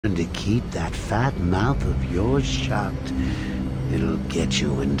And to keep that fat mouth of yours shut, it'll get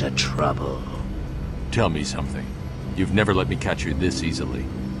you into trouble. Tell me something. You've never let me catch you this easily.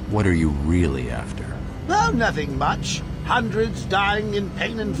 What are you really after? Oh, nothing much. Hundreds dying in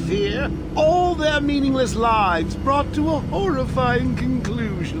pain and fear. All their meaningless lives brought to a horrifying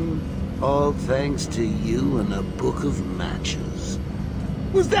conclusion. All thanks to you and a book of matches.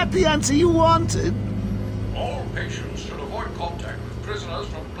 Was that the answer you wanted? All patients should avoid contact with prisoners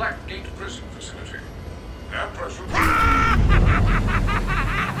from Blackgate Prison Facility. At present...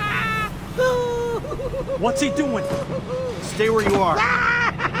 What's he doing? Stay where you are.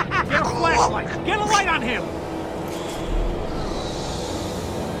 Get a flashlight! Get a light on him!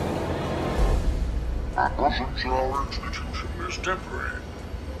 Admission to our institution is temporary.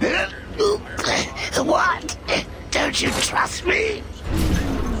 What? Don't you trust me?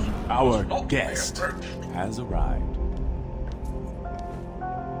 Our guest has arrived.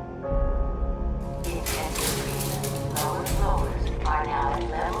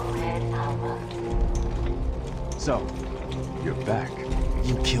 So, you're back.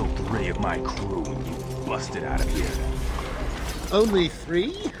 You killed 3 of my crew when you busted out of here. Only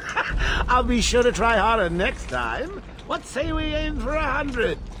 3? I'll be sure to try harder next time. What say we aim for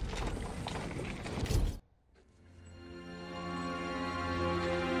 100?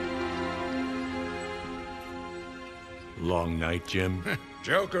 Long night, Jim?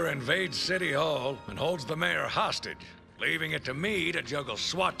 Joker invades City Hall and holds the mayor hostage, leaving it to me to juggle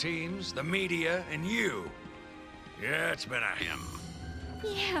SWAT teams, the media, and you. Yeah, it's been a him.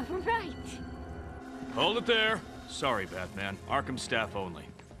 Yeah, right. Hold it there. Sorry, Batman. Arkham staff only.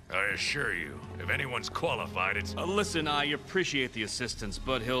 I assure you, if anyone's qualified, it's... Listen, I appreciate the assistance,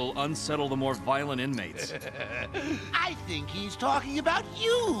 but he'll unsettle the more violent inmates. I think he's talking about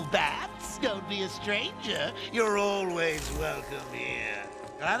you, Bats. Don't be a stranger. You're always welcome here.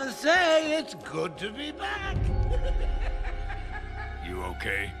 Gotta say, it's good to be back. You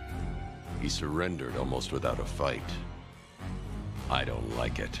okay? He surrendered almost without a fight. I don't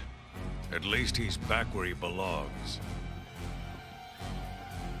like it. At least he's back where he belongs.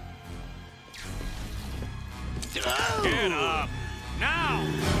 Get up! Now!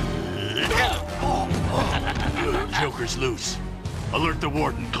 Joker's loose. Alert the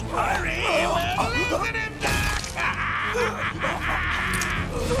warden. Hurry, we're leaving him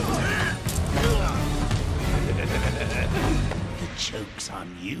The joke's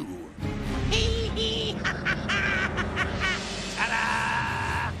on you.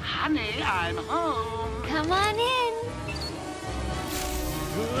 Ta-da! Honey, I'm home. Come on in.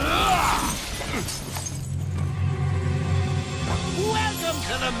 Welcome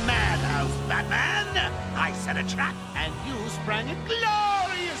to the madhouse, Batman! I set a trap, and you sprang it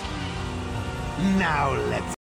gloriously! Now let's